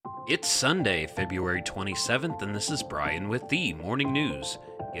It's Sunday, February 27th, and this is Brian with the Morning News.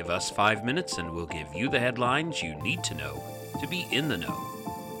 Give us 5 minutes and we'll give you the headlines you need to know to be in the know.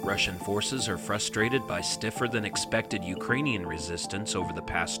 Russian forces are frustrated by stiffer than expected Ukrainian resistance over the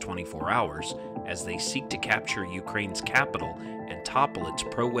past 24 hours as they seek to capture Ukraine's capital and topple its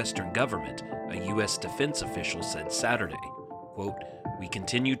pro-Western government, a U.S. defense official said Saturday. Quote, "We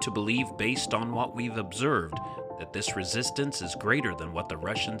continue to believe, based on what we've observed, that this resistance is greater than what the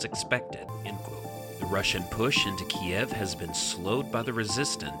Russians expected," end quote. The Russian push into Kiev has been slowed by the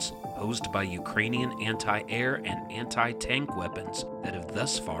resistance posed by Ukrainian anti-air and anti-tank weapons that have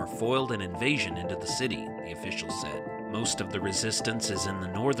thus far foiled an invasion into the city, the official said. Most of the resistance is in the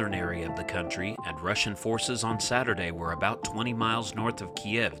northern area of the country, and Russian forces on Saturday were about 20 miles north of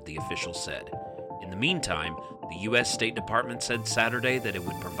Kiev, the official said. In the meantime, the U.S. State Department said Saturday that it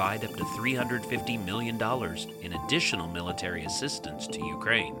would provide up to $350 million in additional military assistance to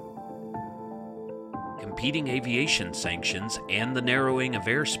Ukraine. Competing aviation sanctions and the narrowing of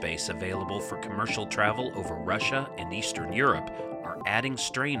airspace available for commercial travel over Russia and Eastern Europe are adding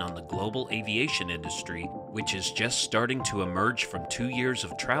strain on the global aviation industry, which is just starting to emerge from 2 years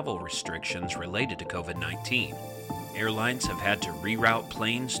of travel restrictions related to COVID-19. Airlines have had to reroute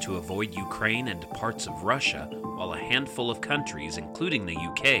planes to avoid Ukraine and parts of Russia, while a handful of countries, including the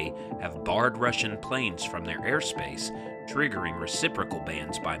UK, have barred Russian planes from their airspace, triggering reciprocal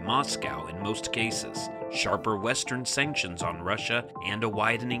bans by Moscow in most cases. Sharper Western sanctions on Russia and a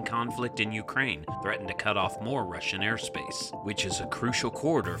widening conflict in Ukraine threaten to cut off more Russian airspace, which is a crucial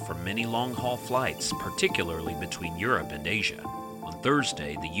corridor for many long-haul flights, particularly between Europe and Asia. On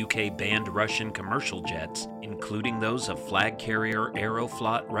Thursday, the UK banned Russian commercial jets, including those of flag carrier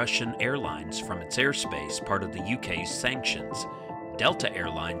Aeroflot Russian Airlines, from its airspace, part of the UK's sanctions. Delta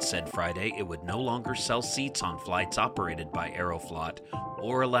Airlines said Friday it would no longer sell seats on flights operated by Aeroflot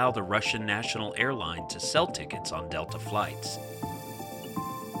or allow the Russian national airline to sell tickets on Delta flights.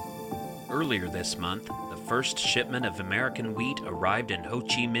 Earlier this month, the first shipment of American wheat arrived in Ho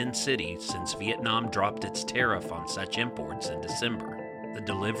Chi Minh City since Vietnam dropped its tariff on such imports in December. The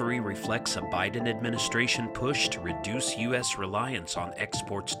delivery reflects a Biden administration push to reduce U.S. reliance on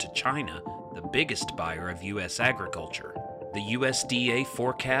exports to China, the biggest buyer of U.S. agriculture. The USDA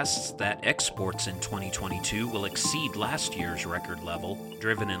forecasts that exports in 2022 will exceed last year's record level,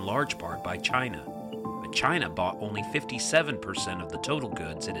 driven in large part by China. But China bought only 57% of the total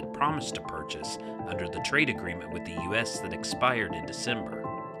goods it had promised to purchase under the trade agreement with the U.S. that expired in December.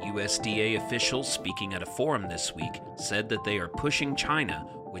 USDA officials speaking at a forum this week said that they are pushing China,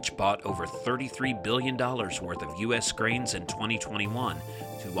 which bought over $33 billion worth of U.S. grains in 2021,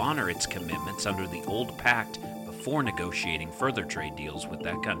 to honor its commitments under the old pact before negotiating further trade deals with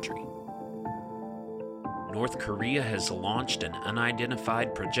that country. North Korea has launched an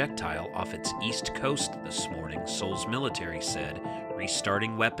unidentified projectile off its east coast this morning, Seoul's military said,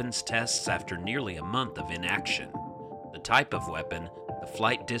 restarting weapons tests after nearly a month of inaction. The type of weapon, the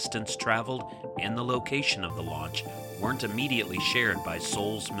flight distance traveled, and the location of the launch weren't immediately shared by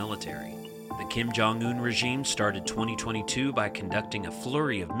Seoul's military. The Kim Jong-un regime started 2022 by conducting a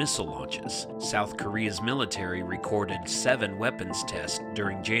flurry of missile launches. South Korea's military recorded 7 weapons tests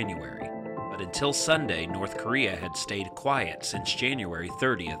during January. But until Sunday, North Korea had stayed quiet since January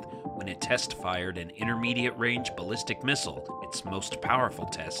 30th, when it test-fired an intermediate-range ballistic missile, its most powerful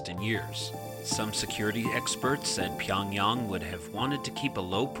test in years. Some security experts said Pyongyang would have wanted to keep a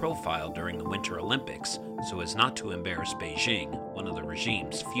low profile during the Winter Olympics so as not to embarrass Beijing, one of the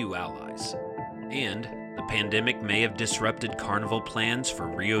regime's few allies. And the pandemic may have disrupted carnival plans for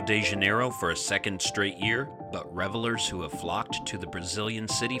Rio de Janeiro for a second straight year, but revelers who have flocked to the Brazilian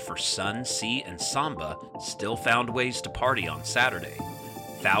city for sun, sea, and samba still found ways to party on Saturday.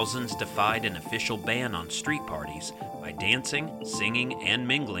 Thousands defied an official ban on street parties by dancing, singing, and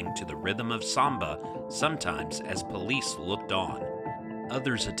mingling to the rhythm of samba, sometimes as police looked on.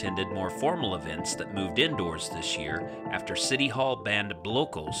 Others attended more formal events that moved indoors this year after City Hall banned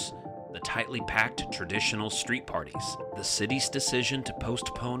blocos, the tightly packed traditional street parties. The city's decision to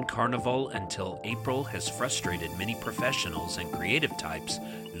postpone Carnival until April has frustrated many professionals and creative types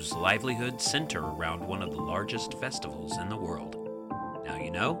whose livelihoods center around one of the largest festivals in the world. Now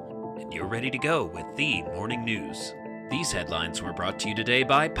you know, and you're ready to go with the Morning News. These headlines were brought to you today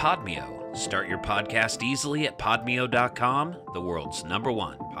by Podmeo. Start your podcast easily at podmeo.com, the world's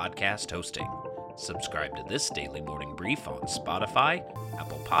 #1 podcast hosting. Subscribe to this daily morning brief on Spotify,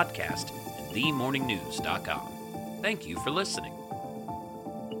 Apple Podcast, and themorningnews.com. Thank you for listening.